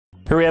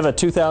Here we have a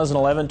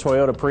 2011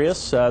 Toyota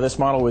Prius. This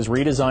model was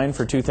redesigned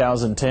for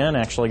 2010,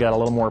 actually got a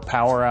little more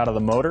power out of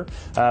the motor.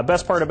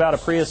 Best part about a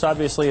Prius,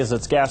 obviously, is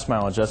its gas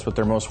mileage. That's what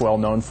they're most well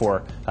known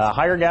for.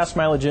 Higher gas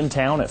mileage in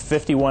town at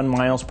 51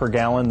 miles per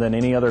gallon than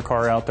any other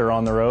car out there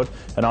on the road,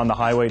 and on the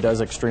highway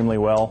does extremely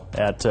well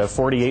at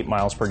 48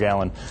 miles per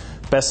gallon.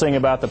 Best thing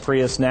about the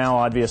Prius now,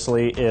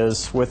 obviously,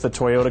 is with the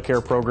Toyota Care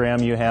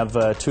program, you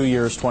have 2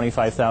 years,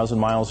 25,000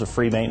 miles of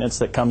free maintenance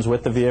that comes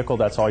with the vehicle.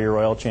 That's all your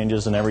oil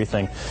changes and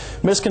everything.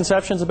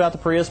 Misconceptions about the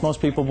Prius: most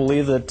people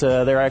believe that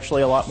they're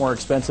actually a lot more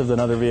expensive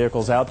than other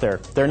vehicles out there.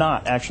 They're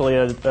not. Actually,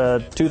 a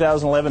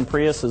 2011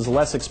 Prius is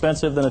less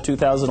expensive than a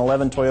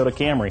 2011 Toyota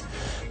Camry.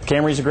 The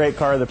Camry's a great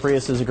car, the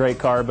Prius is a great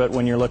car, but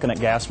when you're looking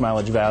at gas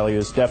mileage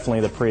values,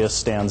 definitely the Prius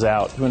stands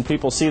out. When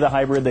people see the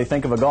hybrid, they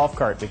think of a golf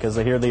cart because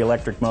they hear the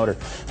electric motor.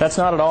 That's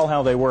not at all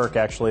how they work,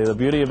 actually. The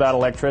beauty about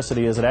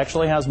electricity is it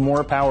actually has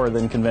more power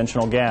than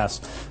conventional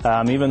gas.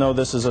 Even though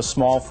this is a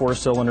small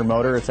four-cylinder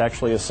motor, it's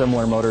actually a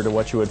similar motor to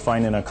what you would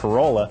find in a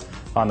Corolla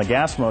on the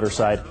gas motor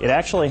side. It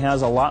actually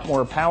has a lot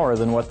more power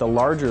than what the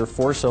larger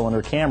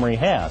four-cylinder Camry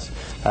has.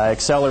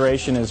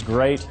 Acceleration is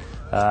great.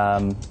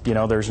 You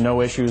know, there's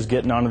no issues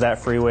getting onto that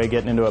freeway,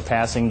 getting into a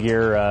passing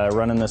gear,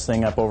 running this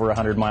thing up over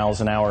 100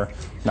 miles an hour.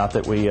 Not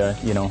that we,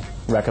 you know,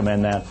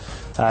 recommend that.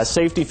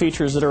 Safety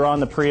features that are on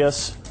the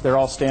Prius, they're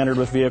all standard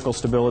with vehicle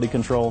stability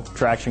control,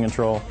 traction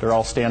control. They're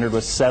all standard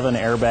with 7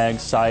 airbags,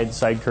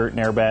 side curtain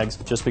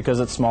airbags. Just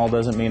because it's small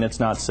doesn't mean it's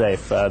not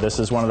safe. This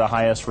is one of the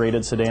highest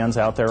rated sedans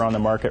out there on the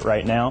market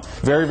right now.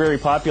 Very, very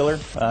popular,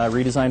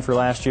 redesigned for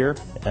last year,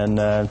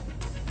 and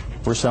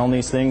we're selling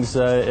these things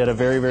at a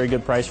very, very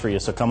good price for you,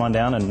 so come on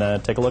down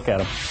and take a look at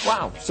them.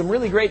 Wow, some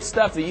really great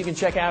stuff that you can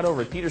check out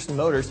over at Peterson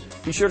Motors.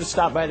 Be sure to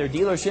stop by their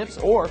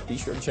dealerships or be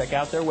sure to check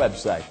out their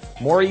website.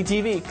 More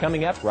ETV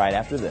coming up right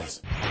after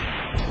this.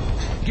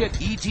 Get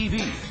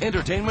ETV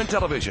Entertainment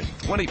Television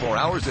 24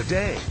 hours a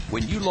day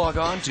when you log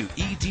on to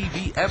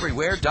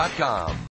ETVEverywhere.com.